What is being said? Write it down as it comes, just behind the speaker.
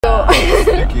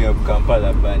Speaking of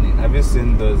Kampala burning, have you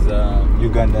seen those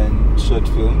Ugandan short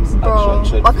films? Bro,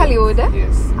 Wakaliwood?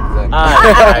 Yes, exactly.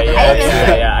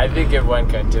 Yeah. I think everyone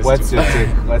can testify.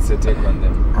 What's your take on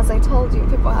them? As I told you,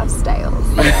 people have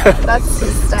styles. That's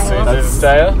his style. So is this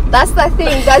style? That's the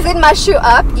thing. Does it mash you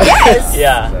up? Yes.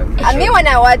 Yeah. Exactly. I mean, when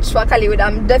I watch Wakaliwood,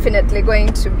 I'm definitely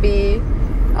going to be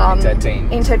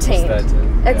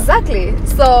entertained. Exactly.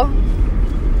 So,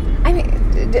 I mean,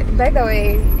 by the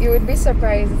way, you would be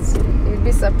surprised. You'd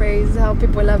be surprised how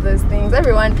people love those things.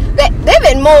 Everyone, they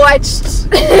even more watched.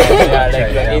 Like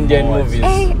the Indian movies.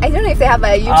 Hey, I don't know if they have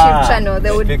a YouTube channel.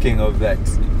 They would. Speaking of that,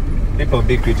 people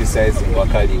be criticizing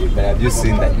Wakaliwood, but have you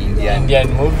seen the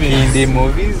Indian movies? Indie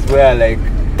movies where like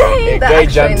a guy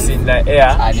jumps in the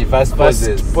air and he first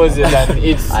poses and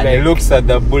it's and like he looks at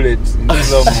the bullet in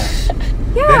slow-mo.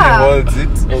 Yeah. Then he holds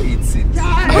it or eats it.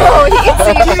 Oh, he eats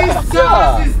it.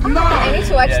 I need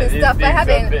to watch this stuff. I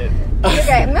haven't.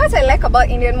 Okay, what I like about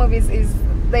Indian movies is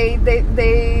they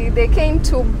came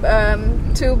two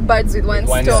birds with one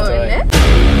stone. Eh?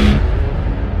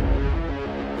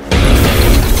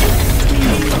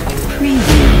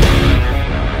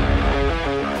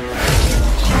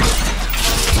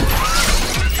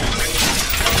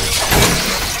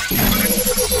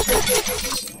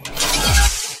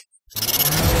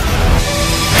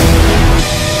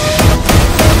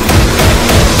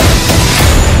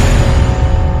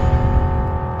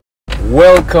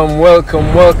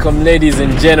 Welcome, ladies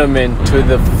and gentlemen, to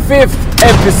the 5th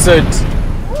episode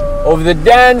of the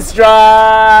Dance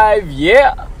Drive.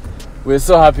 Yeah, we're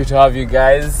so happy to have you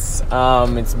guys.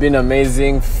 It's been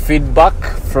amazing feedback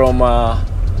from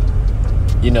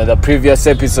the previous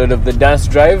episode of the Dance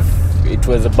Drive. It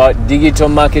was about digital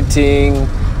marketing.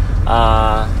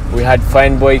 We had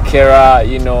Fine Boy Kera,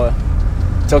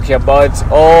 talking about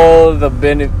all the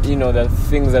the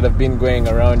things that have been going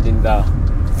around in the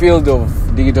field of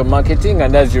digital marketing.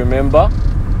 And as you remember,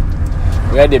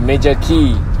 we had a major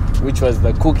key, which was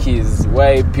the cookies.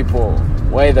 Why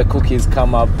the cookies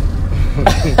come up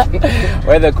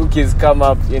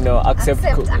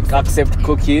accept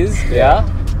cookies. Yeah.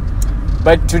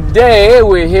 But today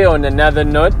we're here on another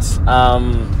note.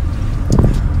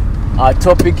 Our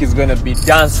topic is going to be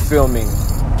dance filming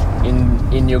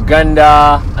in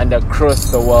Uganda and across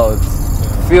the world.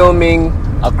 Filming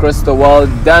across the world,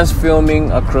 dance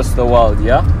filming across the world,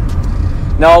 yeah?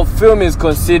 Now, film is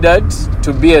considered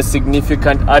to be a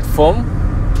significant art form,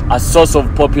 a source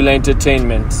of popular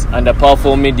entertainment, and a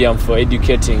powerful medium for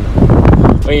educating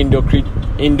or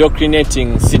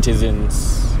indoctrinating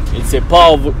citizens. It's a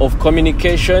power of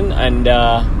communication, and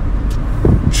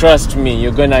trust me,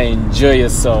 you're gonna enjoy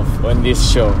yourself on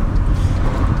this show.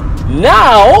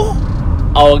 Now,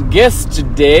 our guest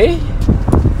today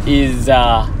is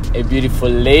a beautiful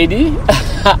lady.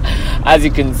 As you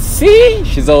can see,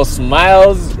 she's all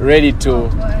smiles, ready to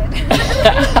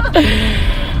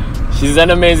she's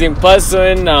an amazing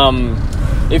person.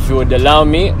 If you would allow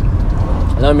me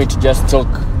to just talk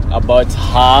about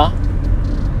her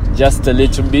just a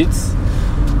little bit.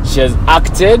 She has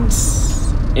acted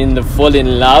in the Fall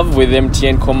in Love with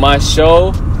MTN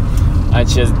commercial, and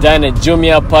she has done a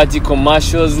Jumia party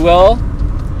commercial as well.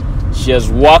 She has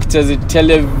worked as a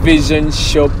television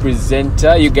show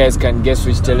presenter. You guys can guess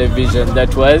which television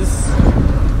that was.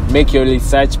 Make your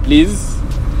research, please.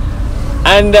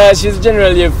 And she's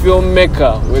generally a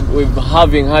filmmaker. We're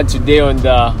having her today on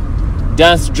the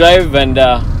Dance Drive. And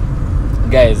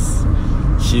guys,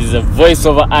 she's a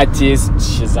voiceover artist.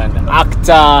 She's an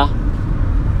actor.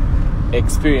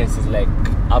 Experience is like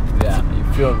up there. You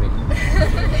feel me?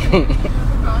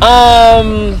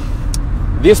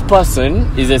 This person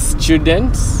is a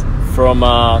student from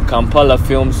Kampala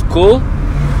Film School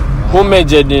who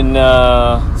majored in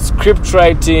script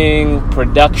writing,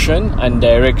 production, and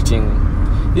directing.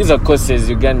 These are courses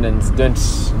Ugandans don't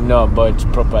know about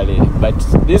properly, but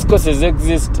these courses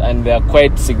exist and they are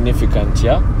quite significant,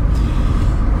 yeah?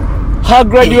 Her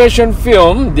graduation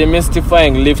film,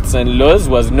 Demystifying Lifts and Laws,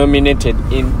 was nominated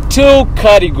in two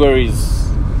categories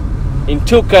in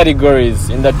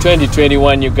the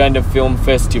 2021 Uganda Film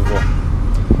Festival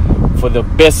for the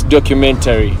Best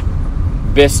Documentary,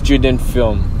 Best Student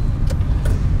Film.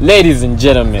 Ladies and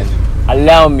gentlemen,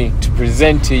 allow me to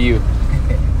present to you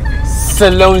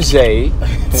Solange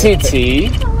Titi.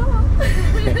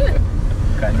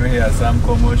 Can we hear some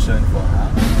commotion for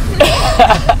her?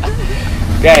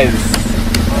 Guys,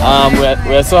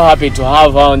 we're so happy to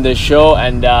have her on the show,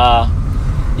 and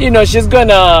she's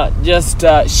gonna just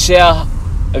share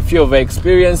a few of her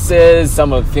experiences,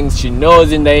 some of the things she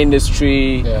knows in the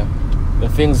industry. the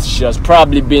things she has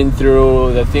probably been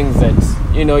through, the things that,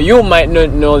 you know, you might not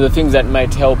know, the things that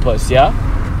might help us, yeah?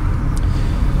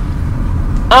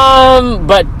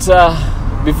 But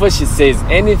before she says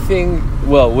anything,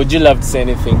 well, would you love to say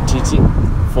anything, Titi,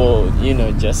 for, you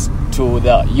know, just to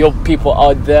your people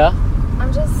out there?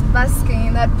 I'm just basking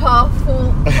in that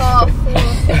powerful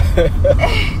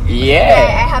yeah.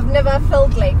 I have never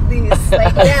felt like this.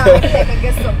 Like now I feel like I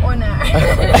get some honor.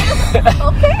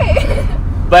 Okay.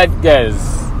 But guys,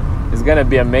 it's gonna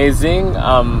be amazing.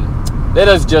 Let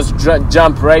us just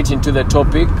jump right into the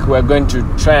topic. We're going to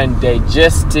try and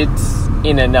digest it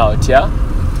in and out, yeah?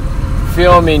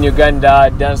 Film in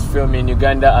Uganda, dance film in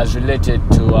Uganda as related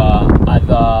to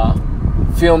other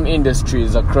film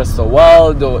industries across the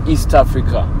world, or East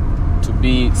Africa to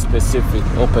be specific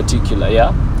or particular,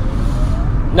 yeah?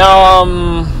 Now,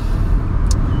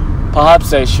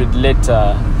 perhaps I should let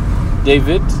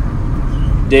David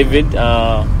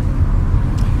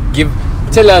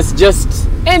tell us just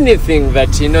anything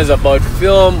that he knows about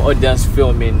film or dance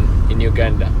film in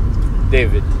Uganda.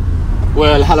 David.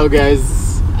 Well, hello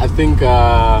guys. I think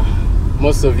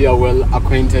most of you are well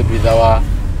acquainted with our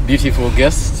beautiful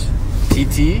guest,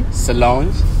 Titi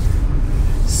Solange.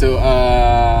 So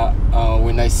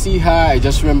when I see her, I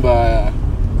just remember a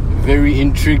very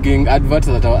intriguing advert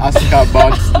that I'll ask her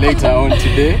about later on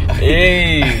today.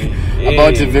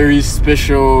 About a very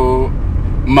special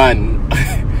man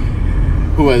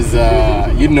who was,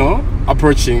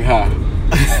 approaching her.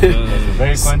 It was a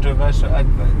very controversial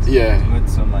advert. Yeah. Not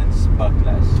so much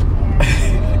backlash.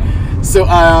 So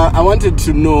I wanted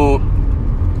to know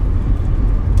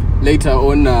later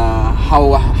on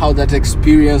how that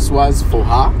experience was for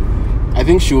her. I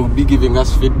think she will be giving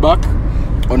us feedback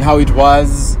on how it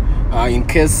was, in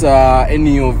case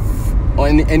any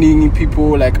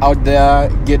people like out there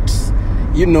get,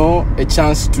 you know, a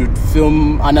chance to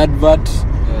film an advert.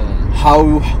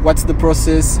 What's the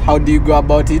process? How do you go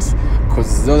about it?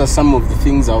 Because those are some of the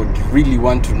things I would really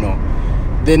want to know.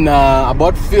 Then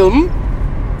about film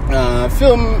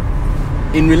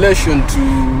in relation to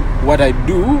what I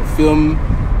do, film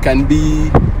can be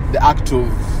the act of,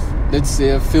 let's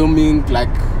say, filming like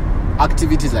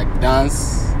activities like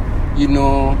dance, you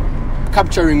know,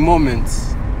 capturing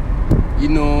moments, you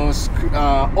know,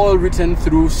 all written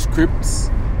through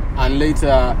scripts and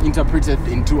later interpreted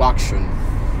into action.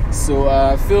 So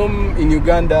film in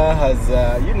Uganda has,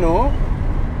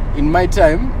 in my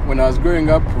time when I was growing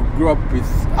up, we grew up with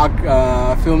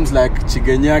films like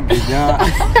Chigenya Genya.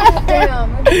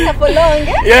 Damn, for long,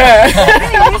 eh? Yeah.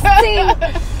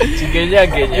 Chigenya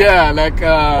Genya. Yeah, like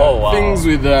things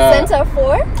with Center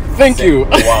 4. Thank you.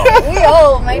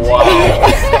 Wow. My Wow.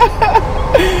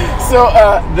 So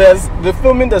the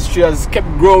film industry has kept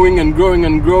growing and growing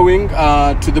and growing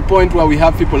to the point where we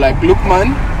have people like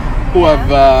Lukman who have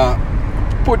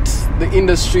put the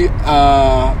industry,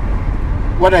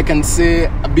 what I can say,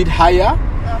 a bit higher.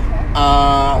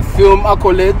 Okay. Film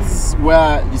accolades,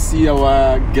 where you see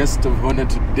our guest of honor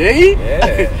today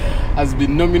has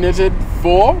been nominated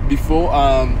for before.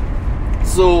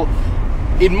 So,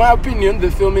 in my opinion,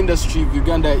 the film industry of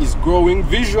Uganda is growing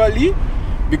visually,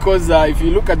 because if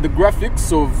you look at the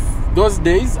graphics of those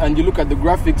days and you look at the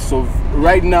graphics of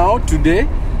right now, today,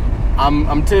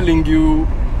 I'm telling you,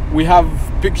 we have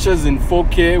pictures in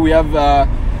 4K, we have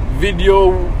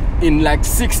video in like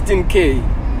 16K,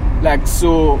 like,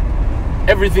 so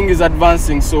everything is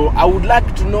advancing. So I would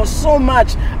like to know so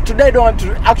much. Today I don't want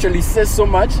to actually say so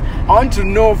much. I want to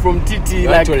know from Titi,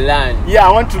 I want to learn. Yeah,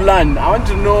 I want to learn. I want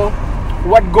to know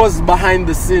what goes behind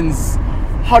the scenes.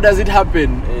 How does it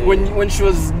happen? When she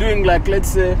was doing, like, let's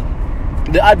say,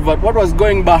 the advert, what was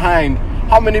going behind?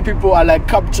 How many people are like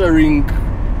capturing,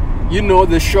 you know,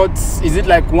 the shots? Is it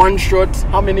like one shot?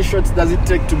 How many shots does it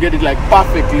take to get it like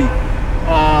perfectly?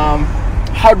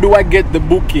 How do I get the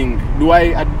booking? Do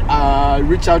I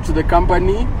reach out to the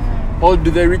company, or do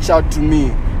they reach out to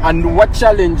me? And what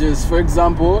challenges, for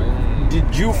example,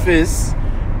 did you face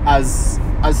as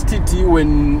Titi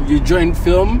when you joined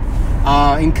film?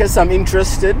 In case I'm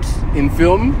interested in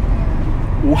film,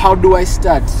 how do I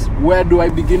start? Where do I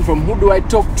begin from? Who do I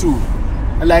talk to?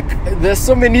 Like, there's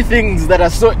so many things that are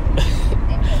so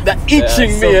that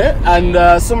itching me,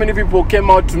 and so many people came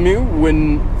out to me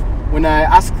when I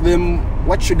asked them,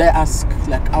 what should I ask?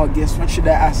 Like, our guest, what should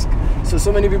I ask?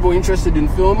 So many people interested in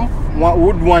film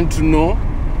would want to know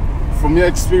from your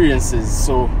experiences.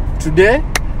 So today,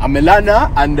 I'm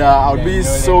Elana, and I'll be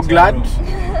so glad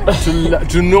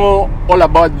to know all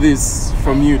about this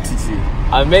from you, Titi.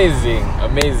 Amazing.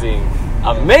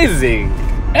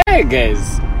 Hey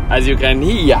guys, as you can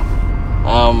hear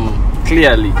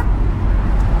clearly,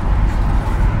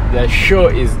 the show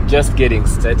is just getting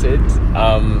started.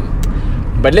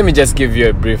 But let me just give you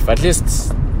a brief, at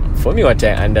least for me, what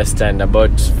I understand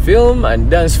about film and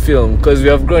dance film, because we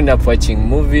have grown up watching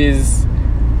movies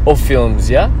or films.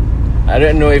 Yeah, I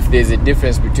don't know if there's a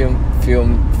difference between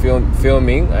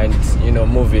filming and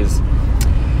movies.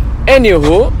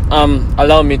 Anywho,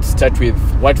 allow me to start with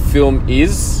what film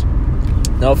is.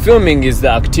 Now, filming is the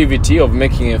activity of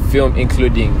making a film,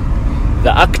 including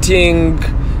the acting,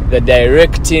 the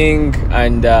directing,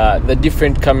 and the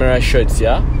different camera shots.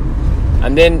 Yeah.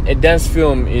 And then a dance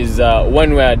film is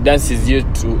one where dance is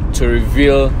used to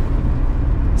reveal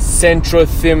central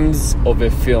themes of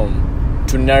a film,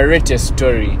 to narrate a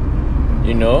story.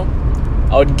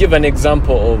 I would give an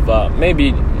example of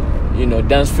maybe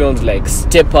dance films like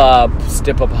Step Up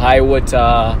High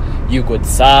Water, You Got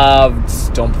Served,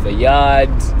 Stomp the Yard.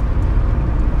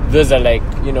 Those are like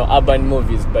urban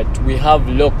movies, but we have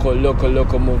local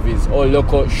movies or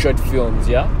local short films.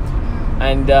 Yeah.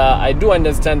 And I do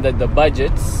understand that the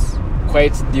budgets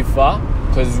quite differ,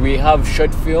 because we have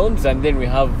short films and then we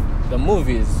have the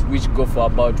movies, which go for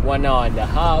about 1 hour and a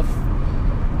half,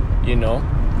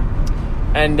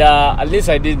 And at least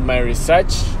I did my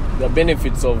research. The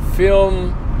benefits of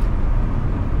film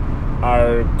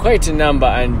are quite a number,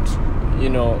 and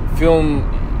film,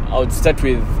 I would start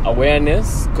with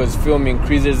awareness, because film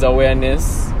increases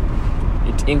awareness,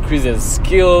 it increases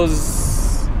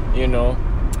skills.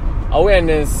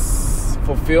 Awareness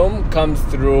for film comes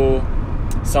through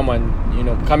someone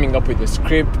coming up with a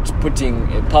script,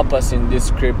 putting a purpose in this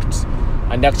script,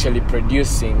 and actually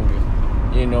producing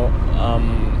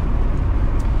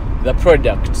the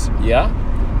product. Yeah,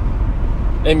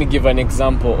 let me give an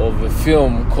example of a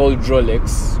film called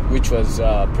Rolex, which was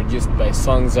produced by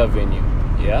Songs Avenue.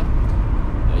 Yeah,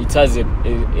 it has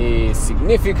a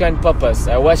significant purpose.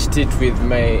 I watched it with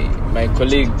my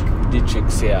colleague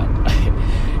Dietrich here.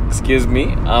 Excuse me.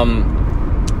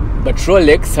 But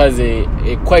Rolex has a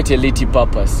quite elite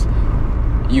purpose.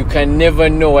 You can never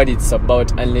know what it's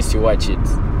about unless you watch it.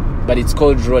 But it's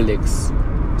called Rolex.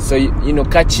 So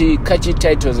catchy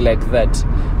titles like that.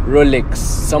 Rolex.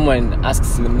 Someone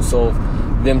asks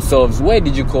themselves, why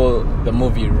did you call the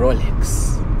movie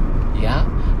Rolex? Yeah.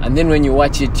 And then when you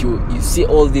watch it, you see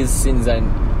all these scenes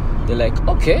and you're like,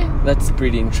 okay, that's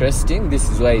pretty interesting. This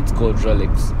is why it's called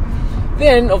Rolex.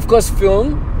 Then, of course,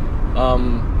 film.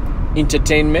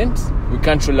 Entertainment. We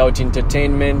can't rule out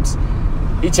entertainment.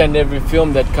 Each and every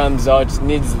film that comes out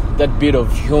needs that bit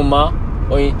of humor,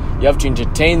 or you have to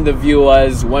entertain the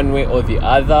viewers one way or the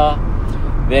other.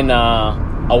 Then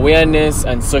awareness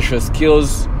and social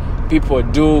skills. People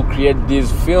do create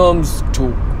these films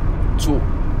to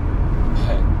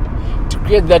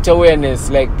create that awareness,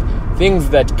 like things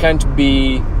that can't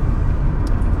be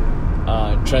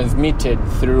transmitted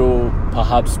through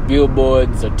perhaps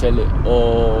billboards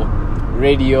or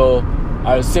radio,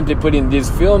 are simply put in these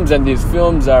films, and these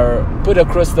films are put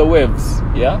across the waves.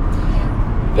 Yeah.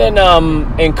 Then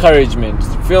encouragement.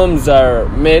 Films are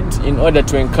made in order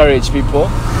to encourage people.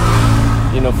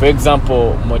 For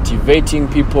example, motivating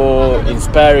people,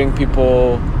 inspiring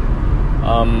people.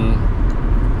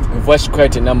 We've watched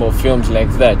quite a number of films like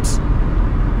that.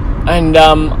 And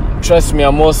trust me,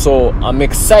 I'm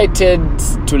excited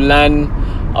to learn.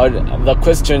 The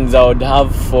questions I would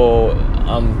have for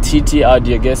TT, our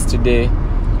dear guest today,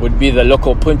 would be the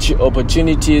local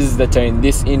opportunities that are in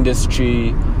this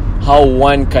industry, how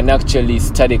one can actually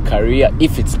start a career,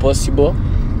 if it's possible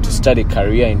to start a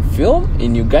career in film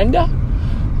in Uganda,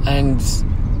 and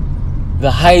the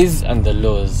highs and the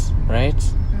lows, right?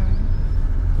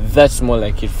 That's more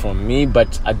like it from me.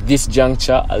 But at this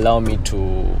juncture, allow me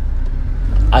to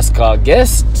ask our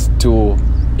guest to,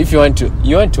 if you want to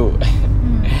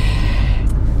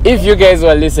if you guys who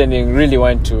are listening really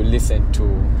want to listen to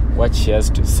what she has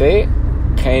to say,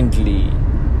 kindly,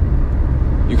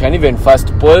 you can even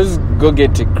first pause, go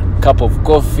get a cup of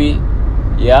coffee,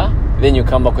 yeah, then you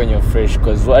come back when you're fresh,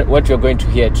 because what you're going to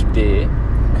hear today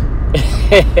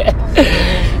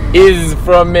is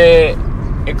from a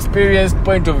experienced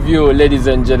point of view, ladies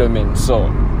and gentlemen. So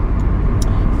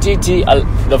TT,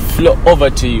 the floor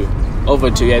over to you.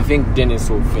 I think Dennis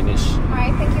will finish.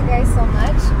 Alright, thank you guys so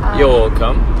much. You're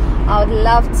welcome. I would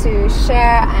love to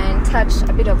share and touch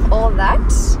a bit of all that.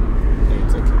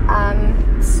 It's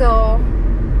okay. So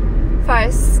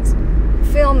first,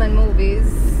 film and movies,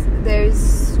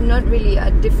 there's not really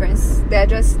a difference. They're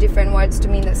just different words to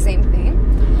mean the same thing.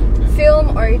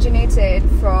 Film originated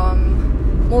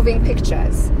from moving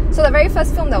pictures. So the very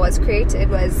first film that was created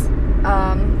was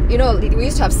we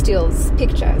used to have stills,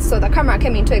 pictures. So the camera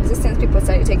came into existence, people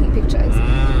started taking pictures.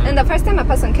 And the first time a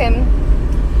person came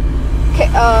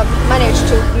managed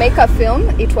to make a film,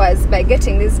 it was by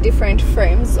getting these different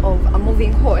frames of a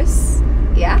moving horse.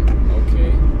 Yeah.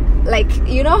 Okay. Like,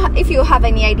 you know, if you have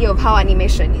any idea of how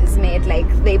animation is made, like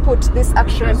they put this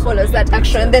action follows that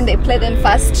action, then they play them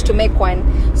fast to make one.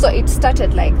 So it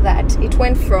started like that. It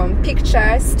went from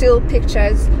pictures, still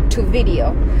pictures, to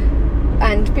video,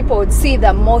 and people would see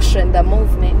the motion, the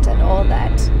movement, and all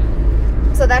that.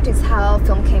 So that is how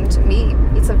film came to me.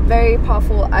 It's a very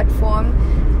powerful art form.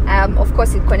 Of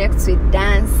course, it connects with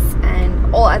dance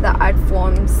and all other art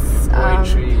forms,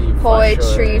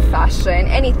 poetry, fashion,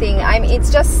 anything. I mean,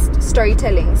 it's just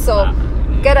storytelling. So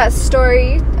get a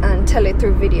story and tell it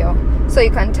through video. So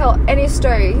you can tell any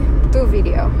story through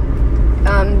video.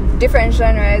 Different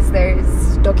genres.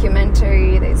 There's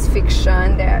documentary, there's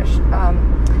fiction, there's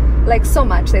like so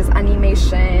much. There's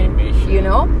animation, you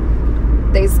know,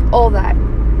 there's all that.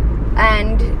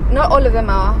 And not all of them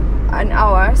are an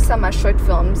hour. Some are short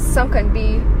films. Some can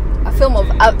be a film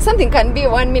of something can be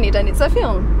 1 minute and it's a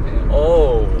film.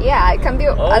 Oh. Yeah, it can be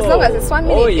as long as it's 1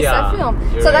 minute. It's a film.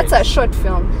 So that's a short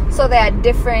film. So there are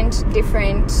different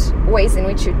ways in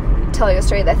which you tell your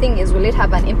story. The thing is, will it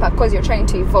have an impact? Because you're trying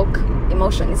to evoke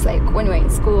emotion. It's like when you're in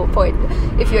school,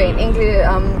 if you're in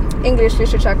English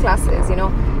literature classes, you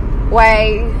know,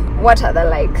 what are the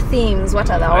like themes? What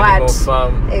are the words?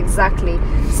 Exactly.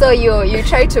 So you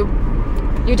try to.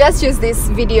 You just use this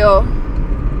video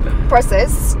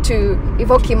process to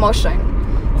evoke emotion.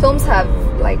 Films have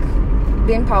like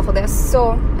been powerful. They're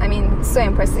so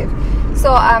impressive.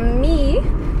 So me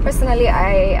personally,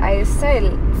 I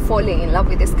started falling in love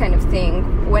with this kind of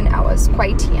thing when I was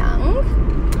quite young.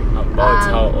 About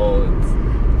how old?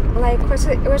 Like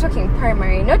we're talking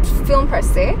primary, not film per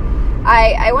se.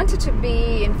 I wanted to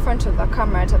be in front of a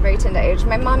camera at a very tender age.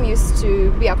 My mom used to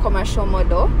be a commercial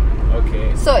model.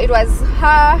 Okay. So it was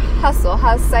her hustle,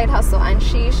 her side hustle, and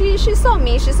she saw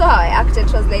me. She saw how I acted.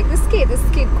 She was like, this kid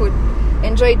could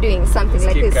enjoy doing something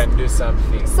like this. This kid can do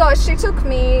something. So she took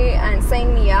me and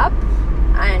signed me up.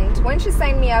 And when she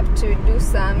signed me up to do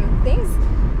some things,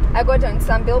 I got on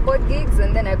some billboard gigs,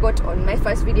 and then I got on my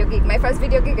first video gig. My first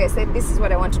video gig, I said, this is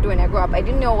what I want to do when I grow up. I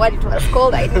didn't know what it was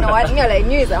called. I didn't know what. All I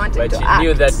knew is I wanted to act. But you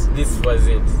knew that this was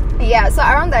it. Yeah. So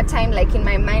around that time, like in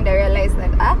my mind, I realized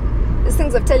that these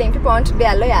things of telling people I want to be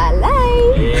a lawyer, a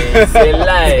lie. Yes, a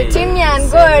lie. It's between me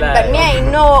and God, but me, I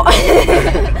know.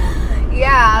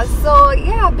 Yeah, so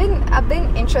yeah, I've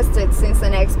been interested since,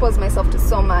 and I exposed myself to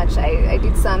so much. I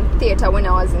did some theater when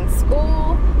I was in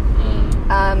school.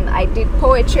 I did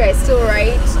poetry. I still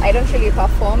write. I don't really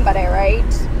perform, but I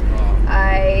write.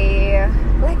 I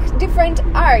like different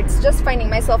arts. Just finding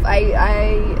myself.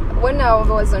 When I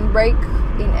was on break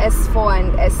in S4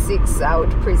 and S6, I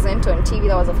would present on TV.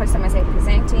 That was the first time I started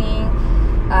presenting.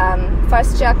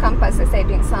 First year campus, I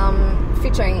started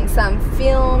featuring some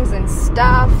films and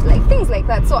stuff, like things like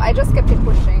that. So I just kept it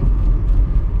pushing.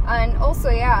 And also,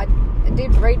 I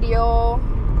did radio,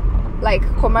 like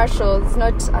commercials,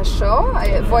 not a show,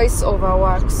 voice-over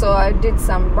work. So I did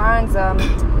some brands.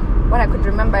 What I could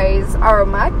remember is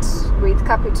Aromat with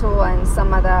Capital and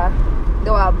some other.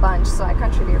 There were a bunch, so I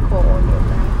can't really recall all of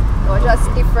them. They were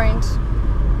just different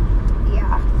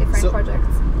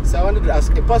projects. So I wanted to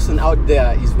ask, a person out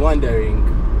there is wondering,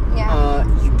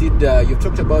 you've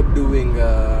talked about doing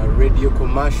radio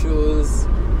commercials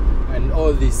and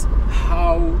all this.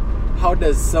 How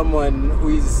does someone who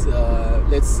is,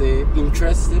 let's say,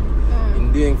 interested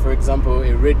in doing, for example,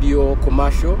 a radio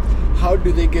commercial, how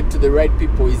do they get to the right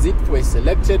people? Is it for a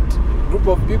selected group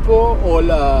of people, or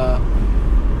I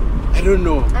don't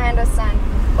know? I understand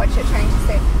what you're trying to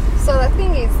say. So the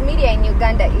thing is, media in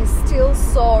Uganda is still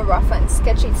so rough and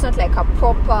sketchy. It's not like a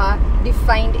proper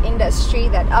defined industry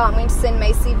that, I'm going to send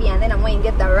my CV and then I'm going to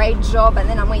get the right job and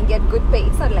then I'm going to get good pay.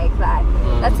 It's not like that.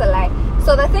 That's a lie.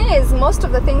 So the thing is, most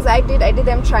of the things I did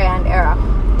them trial and error.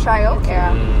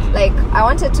 Like, I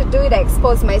wanted to do it. I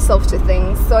exposed myself to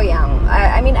things so young.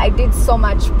 I did so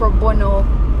much pro bono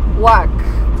work.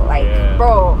 Like,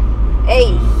 bro,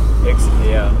 hey.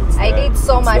 I did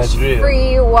so much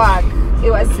free work.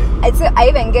 I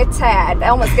even get tired. I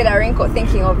almost get a wrinkle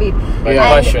thinking of it. But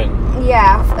passion.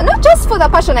 Yeah, not just for the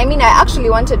passion. I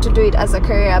actually wanted to do it as a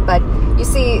career, but you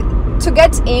see, to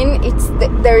get in,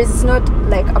 there is not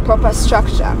like a proper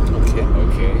structure.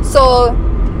 Okay. So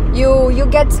you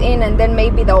get in, and then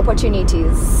maybe the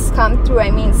opportunities come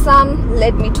through. Some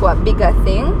led me to a bigger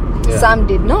thing. Yeah. Some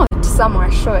did not. Some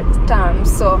were short term.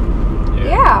 So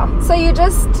so you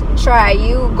just try.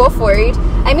 You go for it.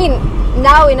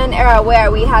 Now in an era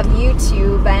where we have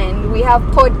YouTube and we have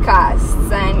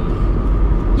podcasts,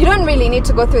 and you don't really need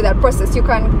to go through that process. You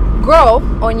can grow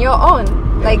on your own.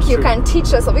 Like, you can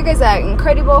teach yourself. You guys are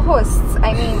incredible hosts.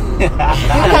 I mean, you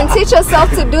can teach yourself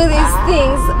to do these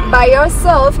things by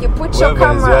yourself. You put your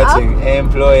camera up.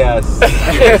 Employers.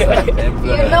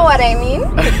 You know what I mean?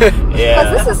 Because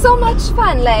this is so much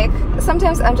fun. Like,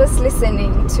 sometimes I'm just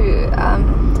listening to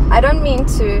I don't mean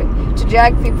to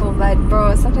drag people, but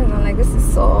bro, sometimes I'm like, this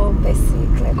is so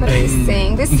basic. Like, what are you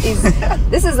saying? This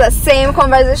is the same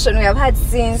conversation we have had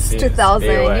since 2000.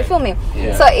 You feel me?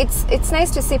 Yeah. So it's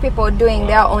nice to see people doing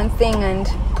their own thing and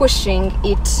pushing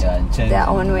it their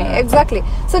own way. Exactly.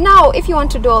 So now, if you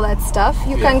want to do all that stuff,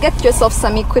 you can get yourself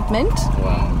some equipment.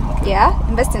 Wow. Yeah,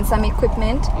 invest in some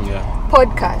equipment. Yeah.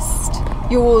 Podcast.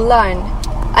 You will learn,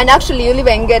 and actually, you'll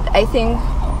even get, I think,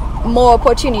 more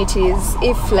opportunities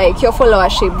if, like, your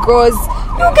followership grows.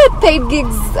 You get paid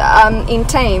gigs in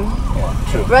time,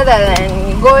 rather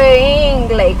than going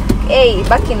like, hey,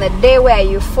 back in the day where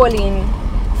you fall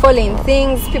in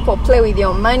things. People play with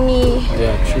your money.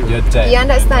 Yeah, true. Your time. You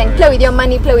understand? Play with your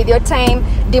money, play with your time,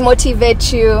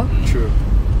 demotivate you. True.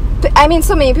 I mean,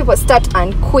 so many people start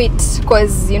and quit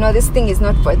because, you know, this thing is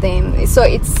not for them. So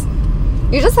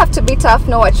you just have to be tough,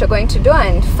 know what you're going to do,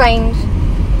 and find,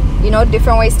 you know,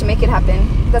 different ways to make it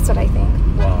happen. That's what I think.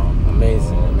 Wow,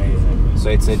 amazing. So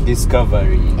it's a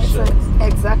discovery.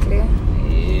 Exactly.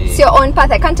 It's your own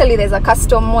path. I can't tell you there's a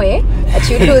custom way that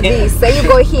you do this. So you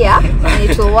go here and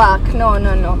it will work. No.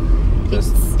 It's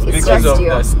Because just of you.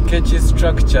 the sketchy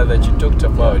structure that you talked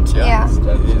about, Yeah.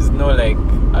 There's no like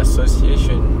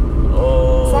association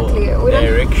or Exactly.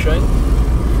 direction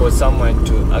for someone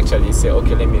to actually say,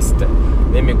 okay,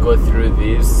 let me go through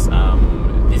this.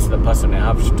 This is the person I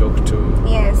have to talk to.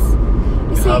 Yes.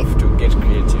 You have to get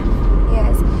creative.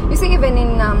 Yes. You see, even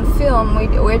in film,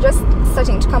 we're just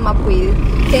starting to come up with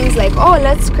things like, oh,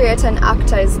 let's create an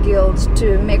actors guild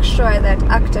to make sure that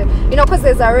because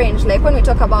there's a range. Like, when we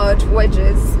talk about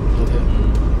wages,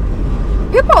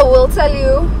 people will tell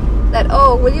you that,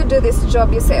 oh, will you do this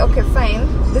job? You say, okay, fine.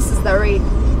 This is the rate.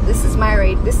 This is my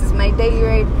rate. This is my daily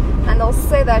rate. And they'll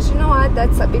say that, you know what,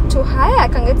 that's a bit too high. I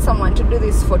can get someone to do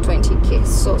this for 20k.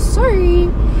 So sorry.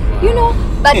 You know,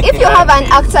 but if you have an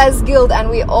actors guild and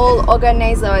we all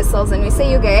organize ourselves and we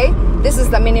say, you guys, this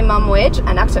is the minimum wage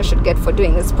an actor should get for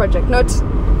doing this project, not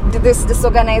this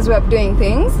disorganized way of doing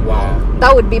things. Wow.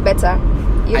 That would be better.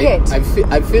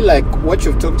 I feel like what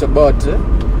you've talked about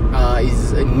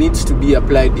needs to be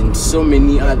applied in so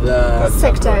many other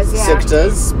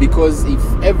sectors, because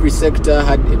if every sector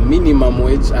had a minimum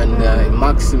wage and a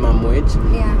maximum wage,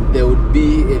 there would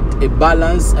be a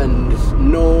balance and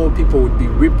no people would be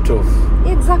ripped off.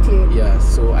 Exactly. Yeah,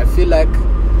 so I feel like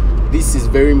this is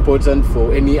very important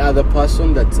for any other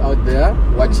person that's out there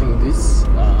watching this.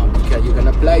 You can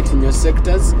apply it in your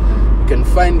sectors. You can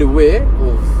find a way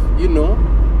of,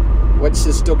 what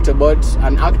she's talked about,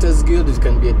 an actors guild. It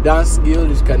can be a dance guild.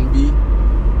 It can be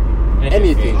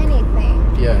anything.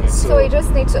 Yeah. So we just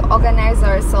need to organize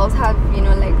ourselves, have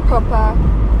like proper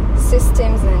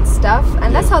systems and stuff,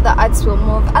 and that's how the arts will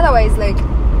move. Otherwise, like,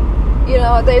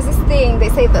 there's this thing they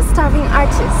say, the starving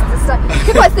artist.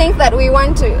 People think that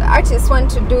artists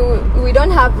want to do. We don't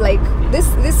have like this.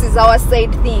 This is our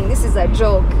side thing. This is a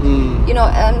joke.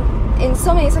 In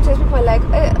so many sectors, people are like,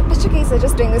 Pachucans are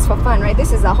just doing this for fun, right?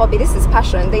 This is a hobby, this is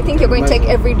passion. They think you're going to take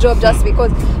every job just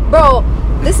because, bro,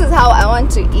 this is how I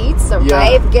want to eat,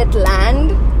 survive, get land.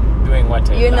 Doing what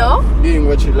I love. Doing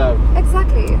what you love.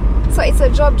 Exactly. So it's a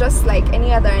job just like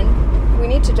any other, and we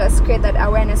need to just create that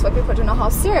awareness for people to know how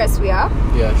serious we are.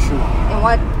 Yeah, sure. And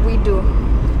what we do.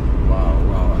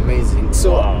 Wow, amazing.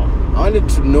 So I wanted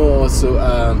to know also,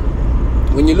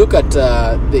 when you look at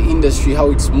the industry,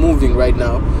 how it's moving right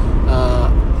now,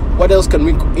 what else can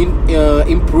we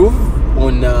improve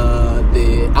on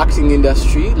the acting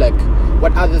industry? Like,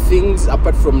 what other things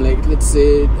apart from, like, let's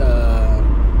say,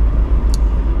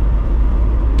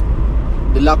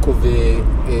 the lack of a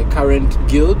current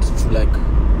guild to like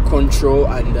control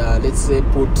and let's say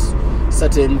put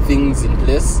certain things in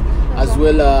place, as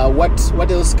well?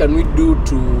 What else can we do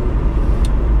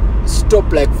to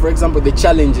stop, like, for example, the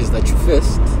challenges that you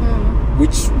faced,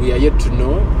 which we are yet to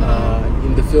know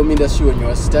in the film industry when you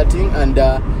are starting, and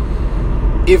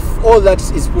if all that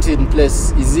is put in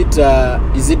place, is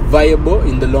it viable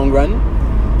in the long run?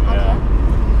 Okay.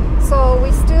 So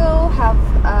we still have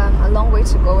a long way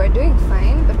to go. We're doing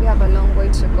fine, but we have a long way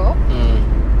to go.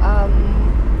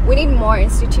 We need more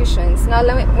institutions. Now,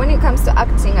 when it comes to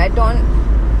acting,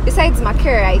 besides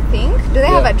Makere, I think, do they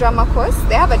have a drama course?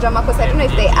 They have a drama course. I don't know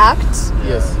if they act.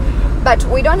 Yes. But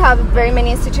we don't have very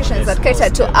many institutions that cater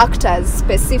to actors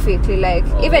specifically. Like,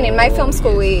 even in my film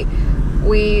school, we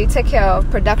we take care of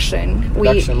production.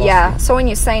 So when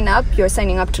you sign up, you're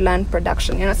signing up to learn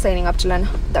production. You're not signing up to learn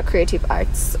the creative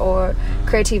arts or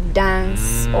creative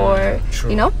dance or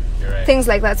right. things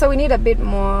like that. So we need a bit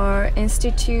more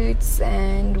institutes,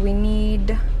 and we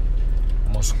need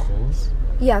more schools.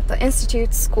 Yeah, the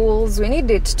institute, schools, we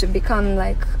need it to become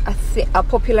like a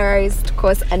popularized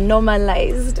course, a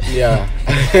normalized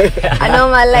a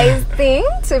normalized thing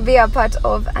to be a part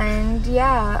of. And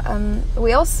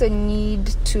we also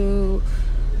need to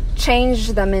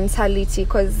change the mentality,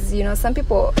 because some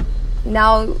people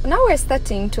now we're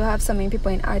starting to have so many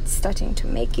people in arts starting to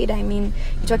make it. I mean,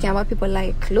 you're talking about people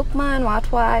like Lukman,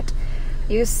 what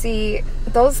you see,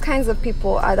 those kinds of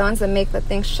people are the ones that make the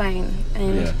thing shine.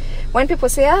 And when people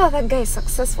say, that guy is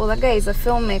successful, that guy is a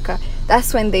filmmaker,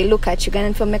 that's when they look at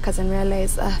Ugandan filmmakers and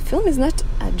realize film is not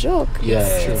a joke.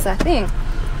 It's a thing.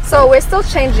 So we're still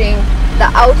changing the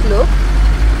outlook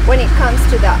when it comes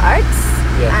to the arts,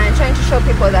 and trying to show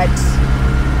people that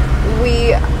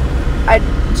we are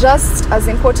just as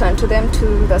important to them,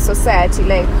 to the society.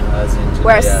 Like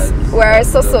we're a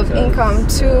source of income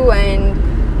too,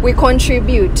 and we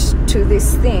contribute to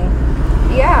this thing.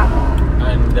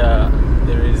 And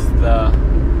there is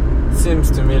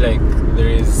seems to me like there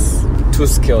is two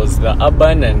skills, the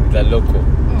urban and the local,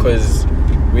 because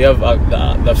we have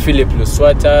the Philip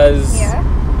Luswatas.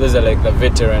 Those are like the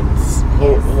veterans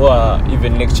who are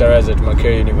even lecturers at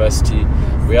Makerere University.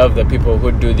 We have the people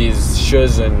who do these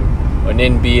shows on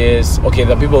NBS. Okay,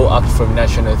 the people who act from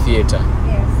National Theatre.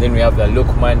 Then we have the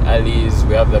Lukman Alis.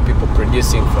 We have the people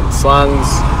producing from Swangs.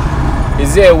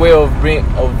 Is there a way of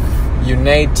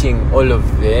uniting all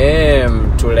of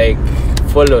them to like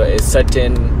follow a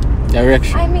certain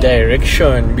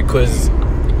direction? Because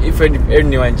if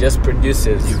anyone just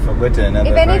produces, you've forgotten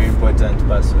another very important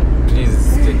person. Please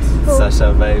state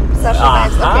Sasha Vibes.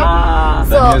 Okay.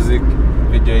 The music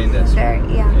video industry.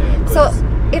 So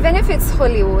even if it's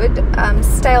Hollywood,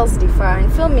 styles differ,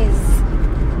 and film is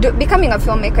becoming a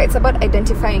filmmaker. It's about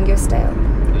identifying your style.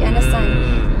 You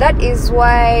understand? That is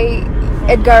why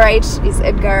Edgar Wright is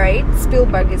Edgar Wright,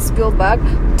 Spielberg is Spielberg,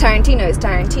 Tarantino is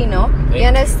Tarantino. You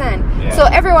understand? So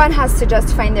everyone has to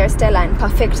just find their style and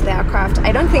perfect their craft.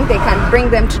 I don't think they can bring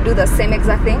them to do the same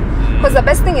exact thing, because the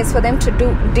best thing is for them to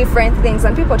do different things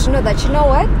and people to know that,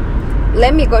 what,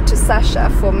 let me go to Sasha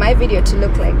for my video to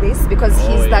look like this, because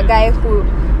he's the guy who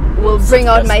will bring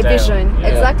out my vision.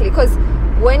 Exactly. Because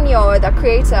when you're the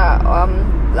creator,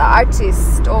 the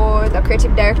artist, or the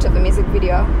creative director of the music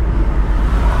video,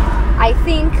 I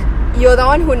think you're the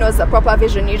one who knows the proper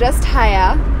vision. You just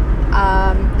hire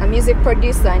a music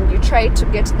producer and you try to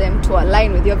get them to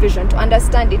align with your vision, to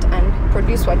understand it and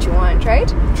produce what you want, right?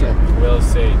 Sure. Well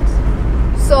said.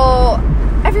 So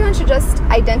everyone should just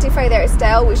identify their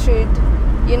style. We should,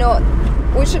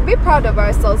 we should be proud of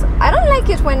ourselves. I don't like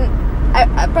it when,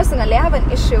 I personally, I have an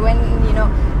issue when,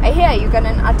 I hear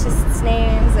Ugandan artists'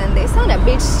 names and they sound a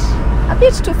bit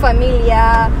too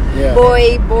familiar.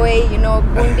 Boy,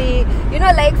 Gundi.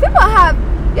 Like people have,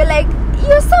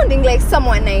 you're sounding like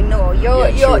someone I know.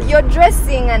 You're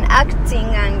dressing and acting,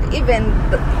 and even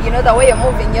the way you're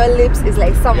moving your lips is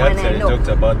like someone I know. We talked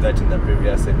about that in the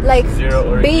previous episode.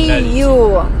 Like, be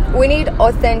you. We need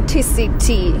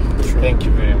authenticity. Thank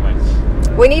you very much.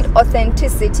 We need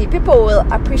authenticity. People will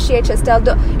appreciate your style.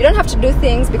 You don't have to do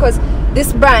things because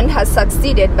this brand has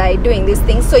succeeded by doing these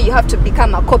things, so you have to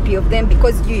become a copy of them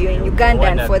because you're in Uganda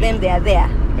and for them they are there.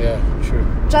 Yeah, true.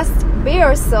 Just be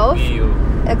yourself. Be you.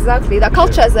 Exactly. The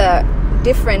cultures are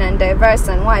different and diverse,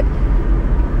 and what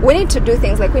we need to do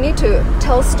things like we need to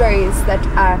tell stories that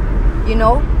are,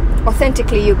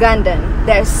 authentically Ugandan.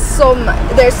 There's so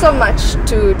much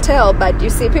to tell, but you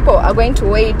see, people are going to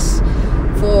wait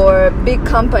for big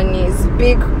companies,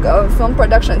 big film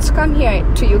productions to come here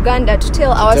to Uganda to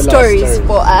tell our stories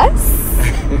for us.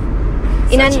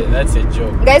 That's a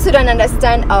joke. Guys who don't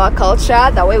understand our culture,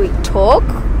 the way we talk,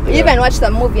 you even watch the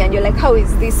movie and you're like, how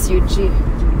is this UG?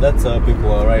 That's how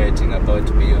people are rioting about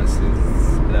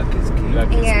Beyonce's Black is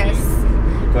King. Yes.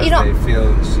 Because they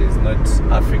feel she's not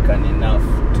African enough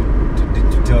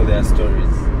to tell their stories.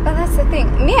 But that's the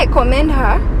thing. Me, I commend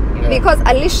her. Because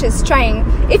at least she's trying.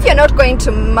 If you're not going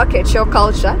to market your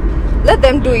culture, let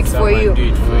them do it for you. Do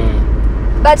it for you.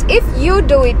 But if you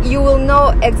do it, you will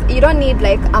know. You don't need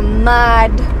like a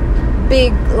mad,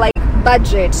 big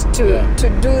budget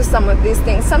to do some of these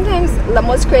things. Sometimes the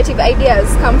most creative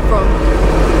ideas come from,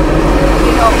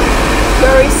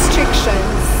 your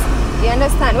restrictions. You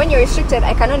understand? When you're restricted,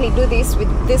 I can only do this with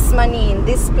this money in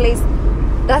this place.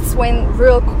 That's when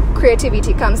real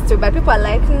creativity comes through, but people are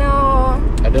like, no,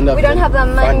 we don't have the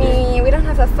money, we don't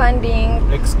have the funding.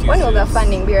 Excuses. When will the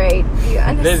funding be right? Do you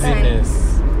understand?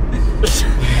 Laziness.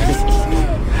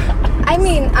 I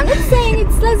mean, I'm not saying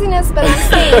it's laziness, but I'm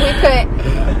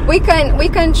saying we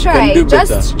can try.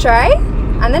 Just try,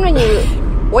 and then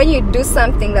when you do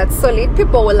something that's solid,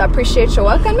 people will appreciate your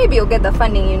work, and maybe you'll get the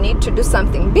funding you need to do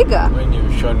something bigger. When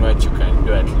you've shown what you can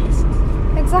do, at least.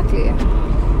 Exactly.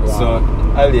 Wow. So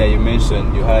earlier you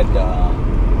mentioned you had a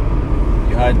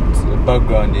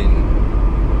background in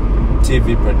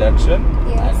TV production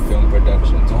and film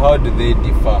production. So how do they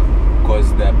differ?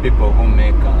 Because there are people who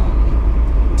make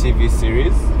TV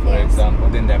series, for example,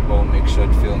 then there are people who make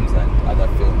short films and other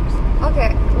films.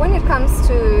 Okay, when it comes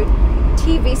to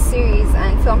TV series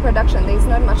and film production, there's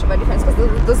not much of a difference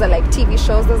because those are like TV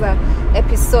shows, those are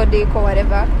episodic or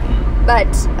whatever.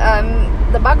 But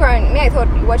the background, I thought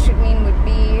what you mean would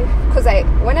be, because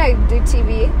when I did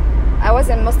TV, I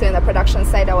wasn't mostly on the production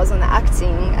side, I was on the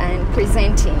acting and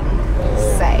presenting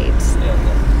side.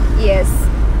 Yes.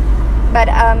 But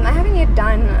I haven't yet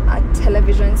done a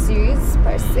television series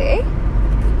per se.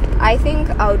 I think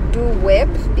I'll do web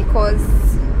because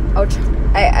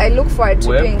I look forward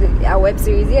to doing a web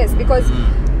series. Yes, because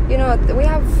we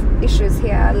have issues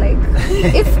here. Like,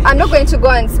 if I'm not going to go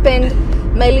and spend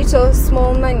my little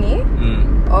small money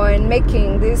on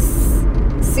making this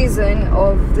season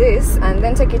of this and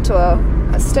then take it to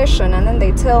a station and then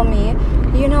they tell me,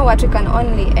 you know what, we can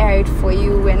only air it for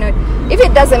you. We're not. If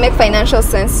it doesn't make financial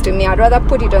sense to me, I'd rather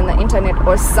put it on the internet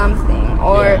or something,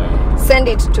 or send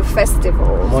it to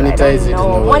festivals.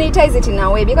 Monetize it in a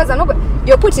way, because I'm not.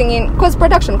 You're putting in, because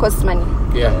production costs money.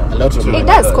 Yeah, a lot of money. It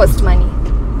does cost money.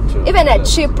 True. Even a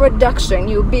cheap production,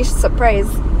 you'll be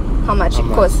surprised how much it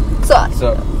costs.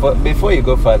 So before you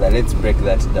go further, let's break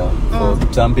that down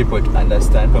for some people to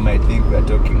understand. People might think we're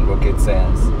talking rocket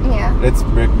science. Yeah. Let's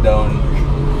break down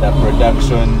the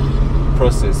production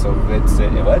process of, let's say,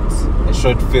 a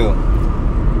short film.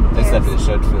 Let's start with a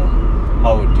short film.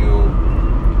 How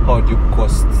would you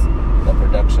cost the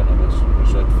production of a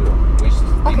short film? Which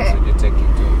things would you take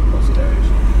into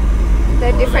consideration?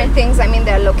 There are different things. I mean,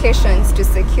 there are locations to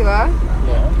secure.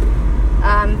 Yeah.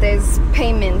 There's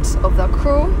payment of the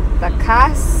crew, the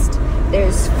cast,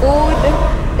 there's food,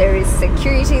 there is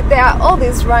security. There are all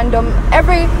these random,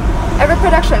 every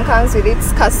production comes with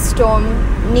its custom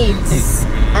needs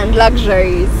and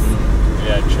luxuries.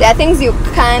 Yeah, true. There are things you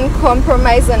can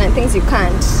compromise on and things you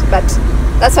can't, but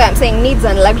that's why I'm saying needs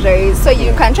and luxuries. So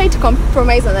you can try to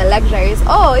compromise on the luxuries.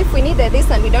 Oh, if we needed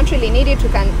this and we don't really need it, we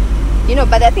can,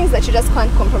 but there are things that you just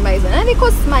can't compromise on, and it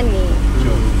costs money.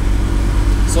 True.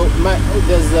 So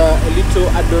there's a little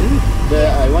add-on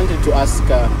there. I wanted to ask,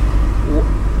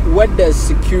 what does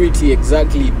security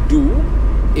exactly do?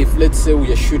 If, let's say,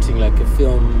 we are shooting like a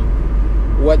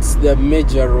film, what's the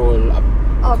major role?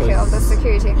 Of the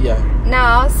security. Yeah.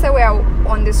 Now, say we are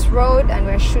on this road and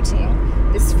we're shooting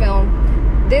this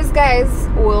film. These guys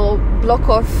will block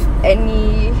off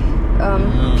any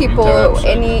people,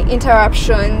 any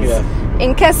interruptions. Yeah.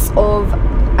 In case of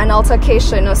an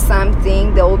altercation or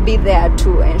something, they will be there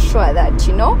to ensure that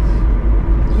you know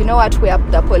what, we are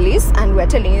the police and we're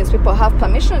telling you people have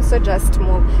permission, so just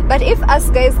move. But if us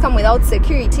guys come without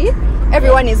security,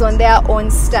 everyone is on their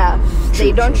own stuff.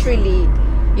 They don't really,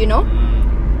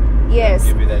 yes,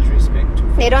 give you that respect.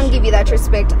 They don't give you that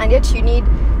respect, and yet you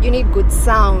need good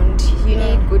sound, you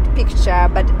need good picture,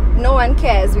 but no one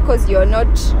cares because you're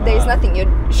not. There is nothing you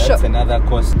show. That's another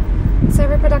cost. So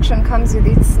every production comes with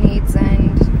its needs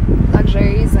and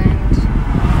luxuries and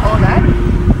all that.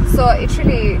 So it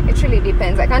really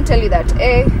depends. I can't tell you that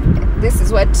this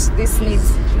is what this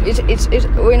needs.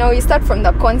 You start from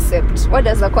the concept. What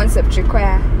does the concept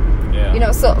require?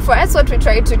 Yeah. So for us, what we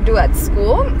try to do at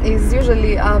school is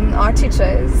usually our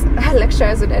teachers, our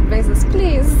lecturers would advise us,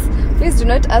 please do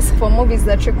not ask for movies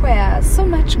that require so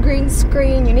much green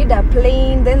screen. You need a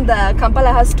plane, then the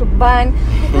Kampala has to burn.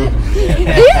 Do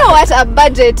you know what a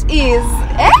budget is?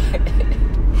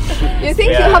 You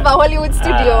think you have a Hollywood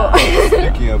studio?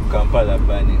 Speaking of Kampala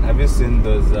burning, have you seen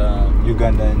those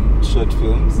Ugandan short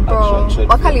films? Bro, action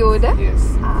short Hollywood? Films? Yes,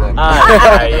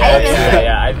 exactly.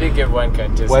 Yeah. I think everyone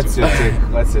can testify.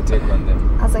 What's your take on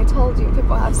them? As I told you,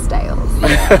 people have styles.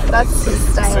 That's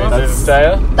his style. So is it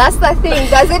style? That's the thing.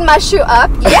 Does it mash you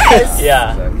up? Yes.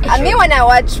 Yeah. Exactly. I mean, when I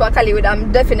watch Hollywood,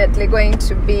 I'm definitely going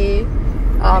to be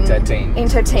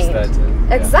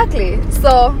entertained. Exactly.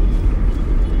 So,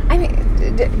 I mean,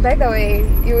 by the way,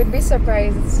 you would be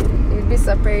surprised. You'd be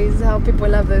surprised how people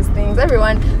love those things.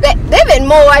 Everyone, they've been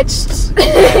more watched.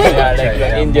 Yeah, like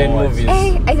the Indian movies.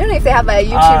 Hey, I don't know if they have a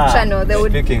YouTube channel. They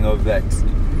would. Speaking of that,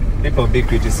 people be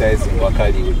criticizing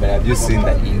Wakali, but have you seen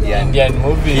the Indian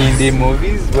movies? Indie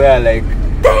movies where like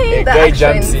a guy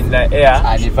jumps in the air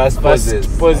and he first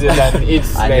poses and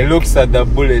it's and like he looks at the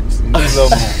bullet in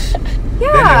slow-mo.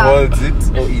 Then he holds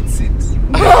it or eats it.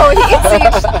 Oh, he eats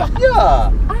it.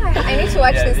 Yeah. I need to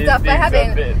watch this stuff. I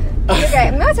haven't.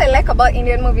 Okay, what I like about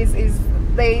Indian movies is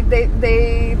they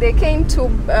came two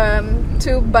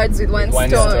birds with one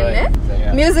stone. Eh? So,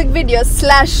 yeah. Music video /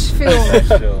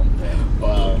 film.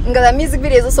 wow. Because the music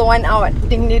video is also 1 hour.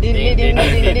 Ding ding ding ding ding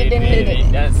ding ding ding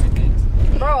ding. That's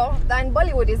it. Bro, then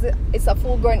Bollywood it's a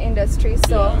full-grown industry,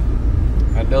 so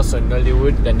yeah. And also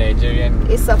Nollywood, the Nigerian.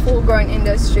 It's a full-grown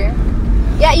industry.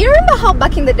 Yeah, you remember how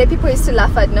back in the day people used to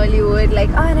laugh at Nollywood, like,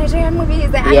 oh, Nigerian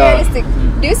movies, they're unrealistic.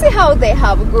 Do you see how they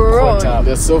have grown?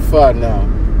 They're so far now.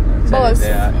 Boss.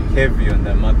 They are heavy on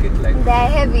the market. Like they're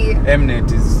heavy.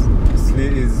 Mnet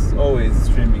is always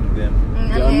streaming them.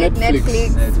 They're on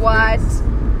Netflix. What?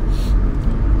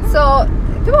 So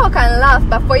people can laugh,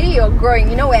 but for you, you're growing.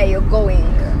 You know where you're going.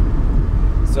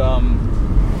 So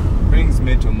brings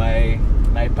me to my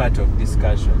part of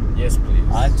discussion. Yes, please.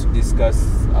 I want to discuss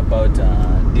about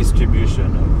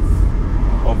distribution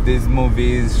of these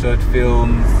movies, short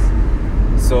films.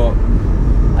 So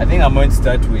I think I'm going to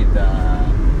start with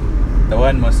the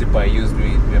one most people are used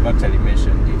with. We have actually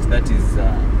mentioned it. That is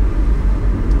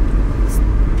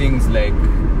things like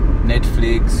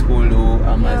Netflix, Hulu,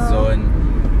 Amazon.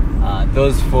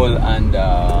 Those fall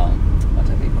under what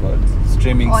are they called?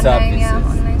 Streaming Online, services. yeah,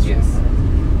 online Yes.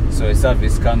 So a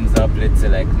service comes up, let's say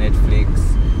like Netflix.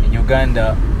 In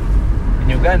Uganda,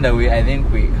 I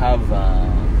think we have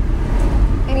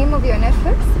Any movie on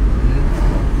Netflix?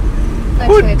 Not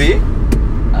could yet. be.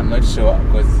 I'm not sure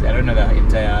because I don't know the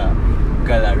entire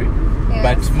gallery. Yes.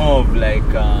 But more of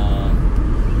like,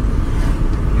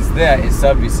 is there a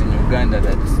service in Uganda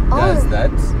that does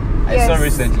that? I saw yes.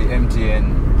 recently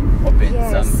MTN opened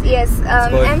something. Yes, It's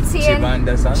called MTN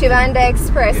Chivanda something. Chivanda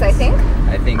Express, Yes. I think.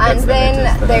 I think that's And the then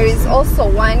latest that there I've is seen. also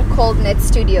one called Net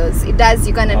Studios. It does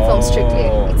Ugandan film strictly.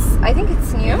 Oh. I think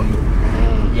it's new.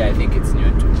 Yeah, I think it's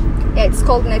new too. Yeah, it's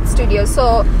called Net Studios.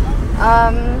 So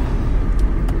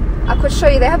I could show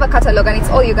you. They have a catalog and it's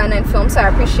all Ugandan films. So I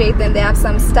appreciate them. They have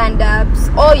some stand-ups,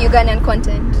 all Ugandan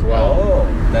content. Wow,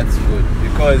 that's good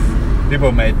because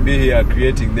people might be here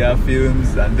creating their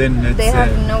films and then let's They say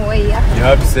have no way. Yeah. you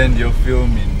have to send your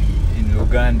film in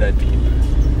Uganda to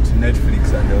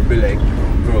Netflix and they'll be like,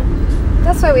 bro.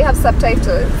 That's why we have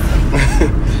subtitles.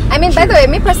 I mean, by the way,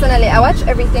 me personally, I watch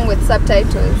everything with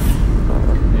subtitles.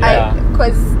 Yeah.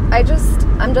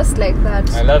 I'm just like that.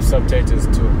 I love subtitles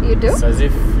too. You do? It's as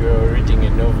if you're reading a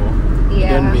novel. Yeah.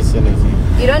 You don't miss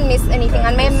anything. You don't miss anything,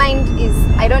 and my mind is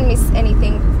I don't miss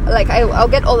anything. Like I'll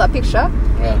get all the picture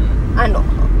Yeah. and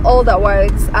all the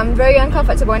words. I'm very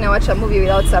uncomfortable when I watch a movie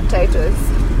without subtitles.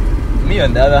 Me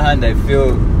on the other hand, I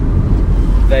feel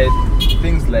that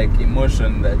things like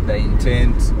emotion, that the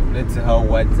intent, let's say how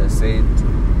words are said,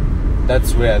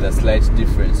 that's where the slight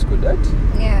difference could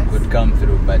come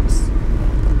through. But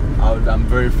I'm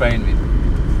very fine with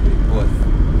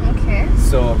both. Okay.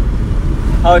 So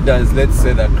how does, let's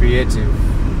say, the creative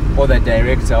or the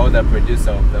director or the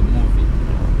producer of the movie,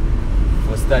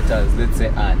 for starters, let's say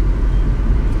earn?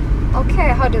 Okay,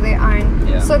 how do they earn?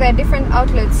 Yeah. So there are different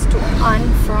outlets to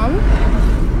earn from.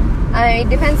 And it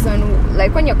depends on,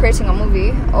 like, when you're creating a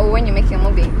movie or when you're making a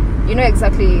movie, you know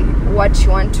exactly what you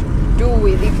want to do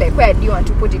with it. Like, where do you want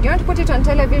to put it? Do you want to put it on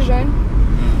television?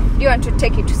 Do you want to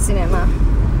take it to cinema?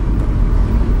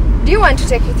 Do you want to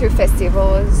take it through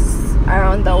festivals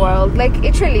around the world? Like,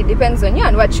 it really depends on you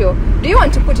and what you... Do you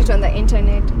want to put it on the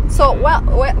internet? So,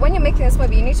 when you're making this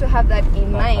movie, you need to have that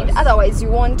in mind. Otherwise, you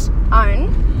won't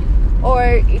earn, or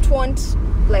it won't,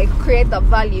 like, create the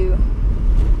value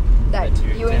that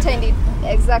you intended.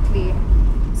 Exactly.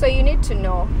 So you need to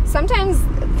know. Sometimes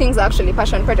things are actually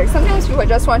passion projects. Sometimes people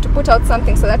just want to put out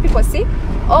something so that people see,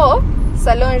 oh,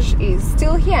 Solange is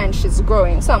still here and she's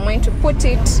growing, so I'm going to put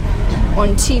it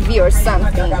on TV or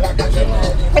something.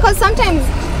 Because sometimes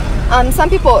some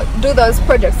people do those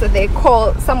projects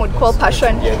that some would call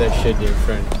passion. Yeah, that shade in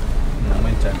front.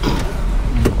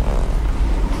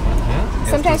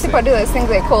 Sometimes people do those things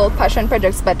they call passion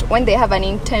projects, but when they have an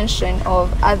intention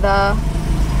of other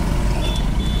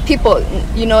people,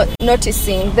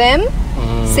 noticing them,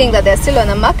 seeing that they're still on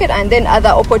the market, and then other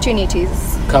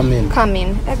opportunities Come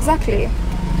in. Exactly.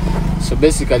 So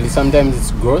basically, sometimes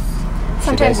it's growth.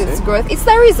 Sometimes it's growth. It's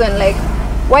the reason, like,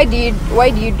 why do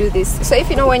you do this? So if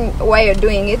you know why you're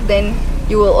doing it, then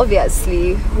you will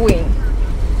obviously win.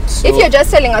 So if you're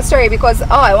just telling a story because,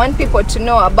 I want people to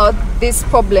know about this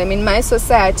problem in my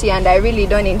society and I really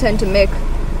don't intend to make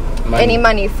any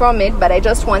money from it, but I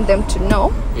just want them to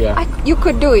know. Yeah. You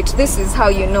could do it. This is how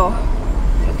you know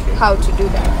how to do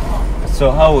that.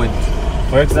 So how would,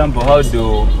 for example, how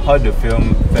do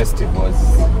film festivals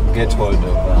get hold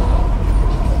of?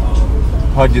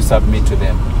 How do you submit to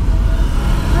them?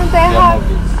 They have.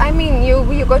 I mean,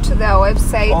 you go to their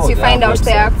websites. You find out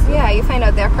you find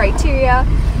out their criteria.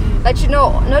 But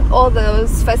not all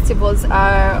those festivals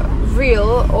are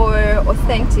real or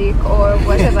authentic or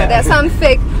whatever. There are some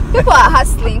fake. People are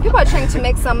hustling. People are trying to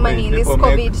make some money in this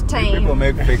COVID time. People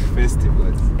make fake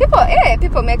festivals.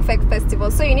 People make fake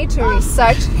festivals. So you need to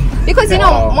research, because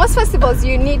most festivals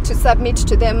you need to submit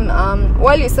to them.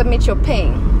 While you submit, you're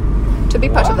paying to be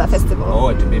part of the festival.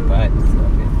 Oh, to be part.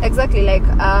 Okay. Exactly, like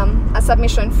a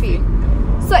submission fee.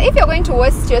 So if you're going to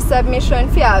waste your submission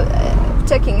fee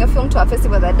taking your film to a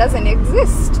festival that doesn't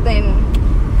exist, then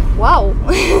wow.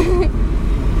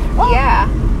 Yeah.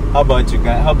 How about you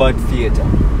guys? How about theater?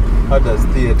 How does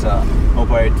theater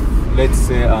operate? Let's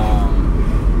say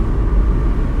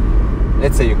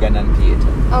Ugandan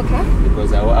theater. Okay.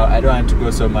 Because I don't want to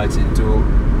go so much into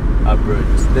abroad.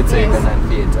 Let's say Ugandan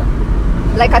theater.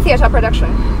 Like a theater production.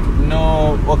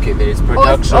 No, okay, there is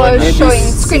production. Or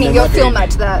screening your film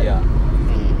at that. Yeah.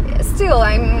 Still,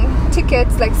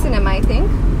 tickets, like cinema, I think.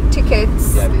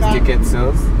 Tickets. Yeah, there's ticket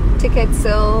sales. Ticket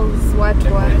sales, what?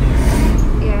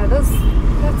 Yeah, that's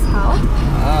how.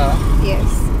 Yes.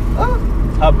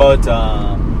 How about,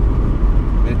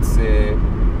 let's say,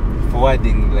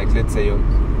 forwarding, like, let's say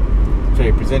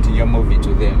you're presenting your movie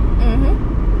to them.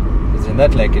 Mm-hmm. Isn't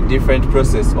that like a different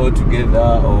process altogether,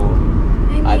 or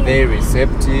are they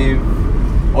receptive,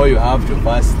 or you have to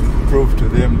first prove to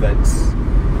them that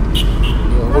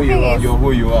you're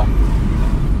who you are?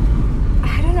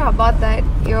 I don't know about that.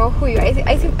 You're who you are.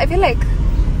 I feel like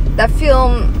the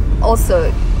film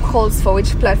also calls for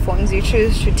which platforms you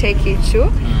choose to take it to,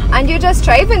 and you just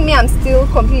try. Even me, I'm still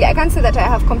completely. I can't say that I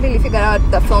have completely figured out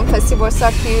the film festival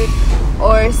circuit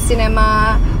or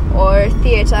cinema or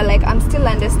theater. Like, I'm still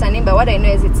understanding, but what I know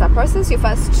is it's a process.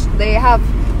 They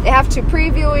have to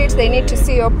preview it. They need to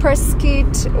see your press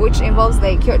kit, which involves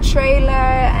like your trailer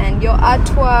and your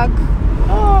artwork,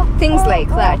 things like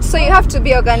that. So you have to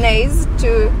be organized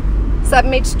to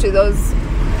submit to those.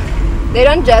 They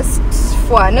don't just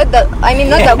not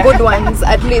the good ones.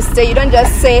 At least you don't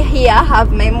just say, here,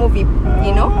 have my movie.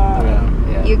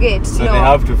 You get. So they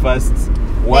have to first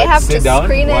sit down,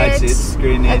 watch it,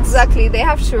 screen it. Exactly. They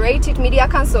have to rate it. Media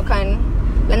Council can.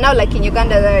 And now, like in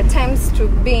Uganda, there are times to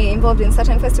be involved in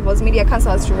certain festivals. Media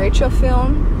Council has to rate your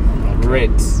film. Rate?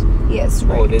 Yes,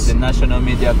 rate. Oh, there's a National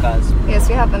Media Council. Yes,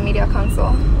 we have a Media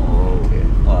Council. Oh, okay.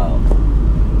 Wow.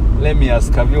 Let me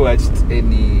ask, have you watched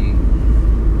any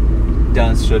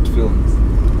dance short films?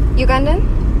 Ugandan?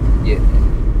 Yeah.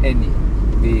 Any?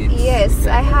 Yes, Ugandan.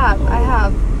 I have. Oh.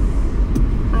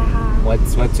 I have.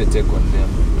 What's your take on them?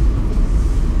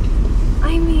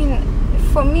 I mean,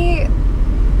 for me,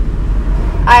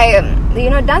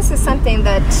 dance is something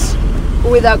that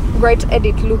with a great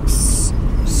edit looks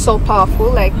so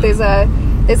powerful. Like there's a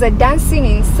dance scene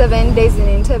in 7 Days in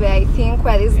Entebbe, I think,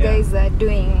 where these guys are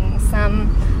doing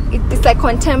it's like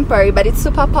contemporary, but it's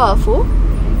super powerful.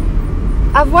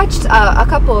 I've watched a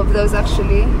couple of those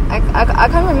actually. I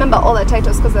can't remember all the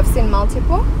titles because I've seen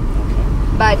multiple,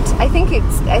 but I think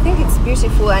it's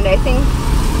beautiful, and I think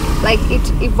like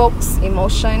it evokes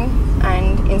emotion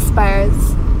and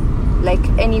inspires like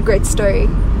any great story.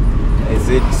 Is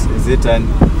it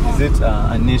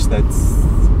a niche that's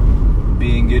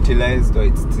being utilized, or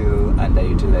it's still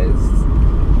underutilized?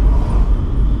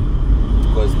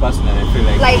 Because personally, I feel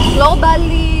like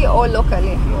globally or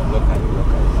locally.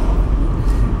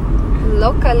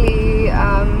 Locally,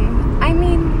 I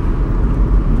mean,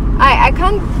 I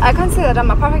can't say that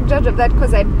I'm a perfect judge of that,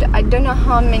 because I don't know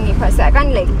how many per se. I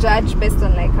can't like judge based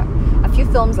on like a few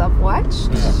films I've watched.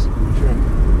 Yeah, sure.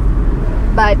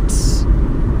 But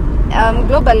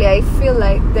globally, I feel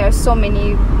like there are so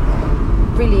many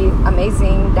really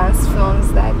amazing dance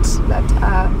films that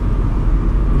are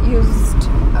used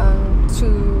to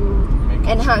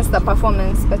enhance the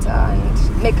performance better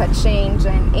and make a change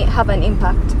and have an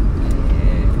impact.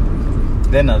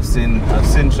 Then I've seen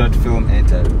short film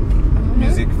enter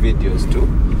music videos too.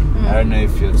 I don't know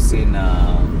if you've seen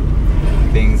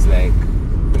things like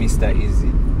Mr.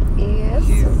 Easy. Yes.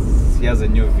 He has a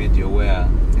new video where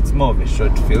it's more of a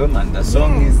short film, and the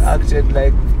song is acted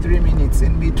like 3 minutes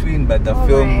in between, but the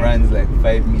film runs like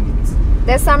 5 minutes.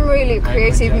 There's some really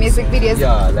creative music videos.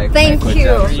 Yeah, like Thank Michael you.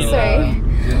 Jackson, Sorry.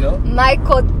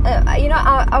 Michael,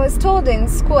 I was told in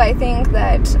school, I think,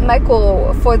 that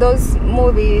Michael, for those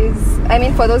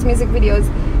music videos,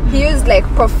 he used like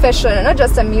professional, not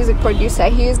just a music producer,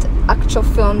 he used actual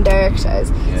film directors.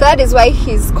 So that is why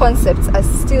his concepts are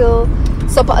still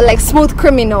so like Smooth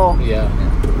Criminal.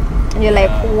 And you're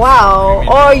like, wow,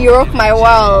 or You Rock My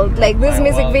World. Like these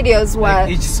music videos were like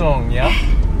each song,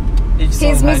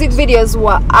 his music videos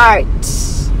were art.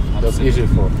 They were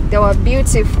beautiful. They were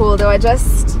beautiful. They were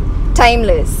just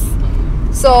timeless.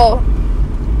 So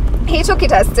he took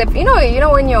it a step. You know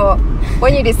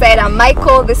when you decide, I'm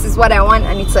Michael, this is what I want,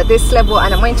 and it's at this level,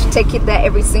 and I'm going to take it there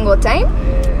every single time.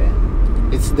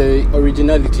 It's the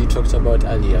originality you talked about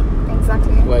earlier.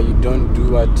 Exactly. Where you don't do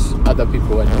what other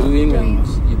people are doing, and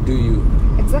you do you.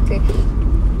 Exactly.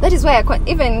 That is why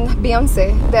even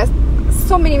Beyonce, there's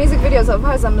so many music videos of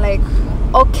hers. I'm like,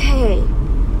 okay,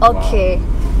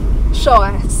 show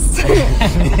us.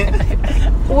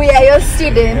 We are your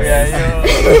students.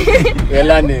 We are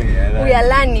learning. We are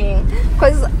learning.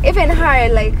 Because even her,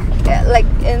 like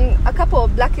in a couple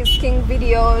of Black is King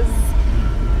videos,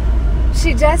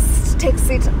 she just takes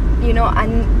it,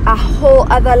 and a whole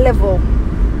other level.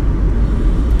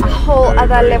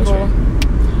 Very level.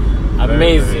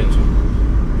 Amazing.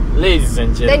 Ladies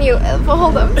and gentlemen. Then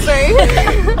hold on, sorry.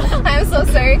 I'm so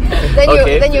sorry.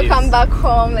 Then you come back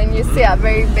home and you see a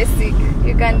very basic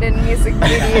Ugandan music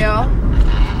video.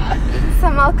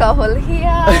 Some alcohol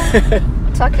here,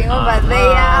 talking over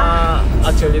there.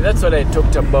 Actually, that's what I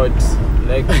talked about.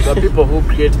 Like the people who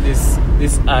create this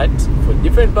art for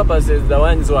different purposes, the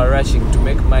ones who are rushing to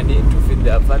make money to feed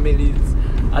their families,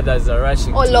 others are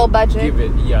rushing to low budget.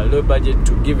 Low budget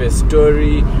to give a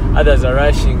story, others are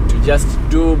rushing to just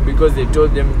do because they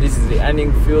told them this is the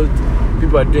earning field.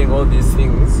 People are doing all these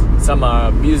things. Some are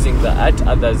abusing the art,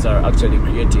 others are actually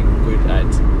creating good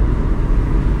art.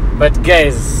 But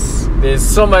guys, there's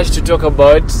so much to talk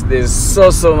about. There's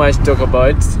so much to talk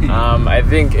about. I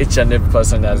think each and every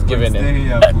person has given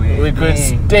it. We could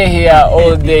stay here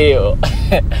all day.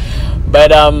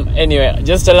 But anyway,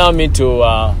 just allow me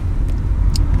to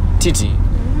Titi,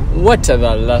 what are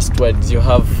the last words you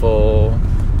have for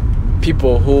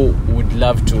people who would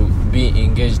love to be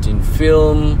engaged in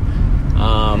film,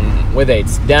 whether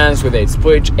it's dance, whether it's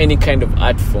poetry, any kind of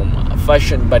art form,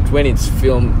 fashion, but when it's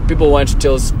film, people want to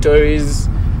tell stories.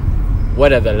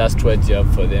 What are the last words you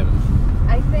have for them?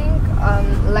 I think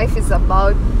life is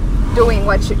about doing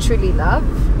what you truly love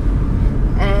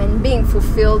and being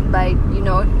fulfilled by,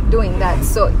 doing that.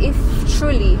 So if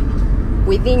truly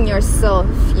within yourself,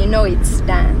 it's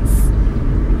dance,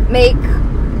 make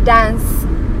dance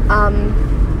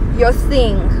your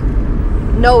thing.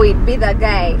 Know it, be the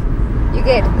guy. You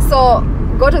get? So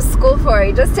go to school for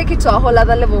it. Just take it to a whole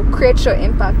other level. Create your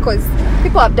impact, because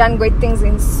people have done great things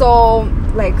in so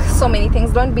many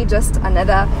things. Don't be just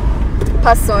another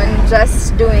person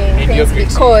just doing things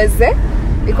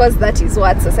because that is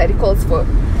what society calls for.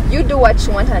 You do what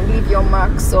you want and leave your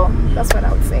mark. So that's what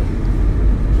I would say.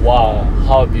 Wow,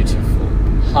 how beautiful.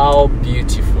 How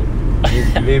beautiful.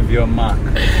 Leave your mark.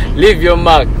 Leave your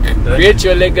mark. Create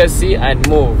your legacy and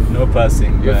move. No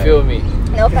passing. You feel me?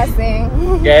 No passing.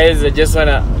 Guys, I just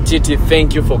wanna Titi,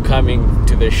 thank you for coming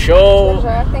to the show.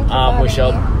 Pleasure. Thank you for we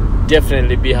shall having me.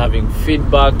 Definitely be having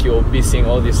feedback. You'll be seeing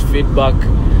all this feedback.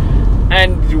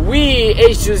 And we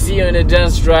H2C on the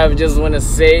Dance Drive just want to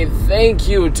say thank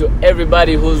you to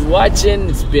everybody who's watching.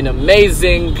 It's been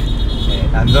amazing.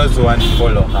 And those who want to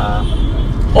follow her.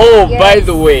 Oh, yes. By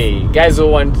the way, guys who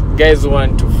want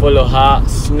to follow her,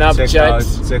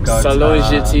 Snapchat, check out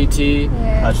Solange TT,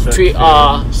 Yes.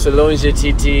 Twitter, Solange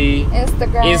TT,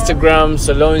 Instagram,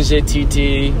 Solange TT.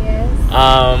 Yes.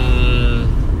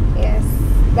 Yes,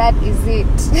 that is it.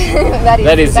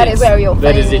 that is where you'll find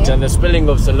That is me. it. And the spelling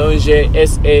of Solange,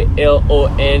 SALONJE.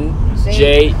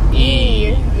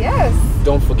 Yes.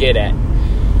 Don't forget that.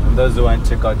 And those who want to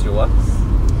check out your works.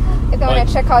 If you want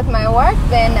to check out my work,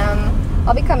 then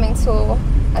I'll be coming to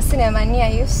a cinema near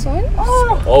you soon.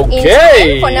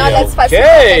 Okay. For now, let's pass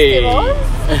okay. the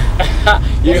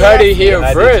festival. You heard it here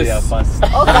first.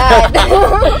 Oh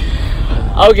God.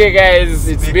 Okay, guys,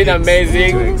 it's been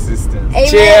amazing. Into existence. Amen.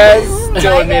 Cheers.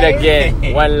 Till we meet Bye, guys.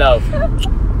 again. One love.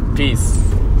 Peace.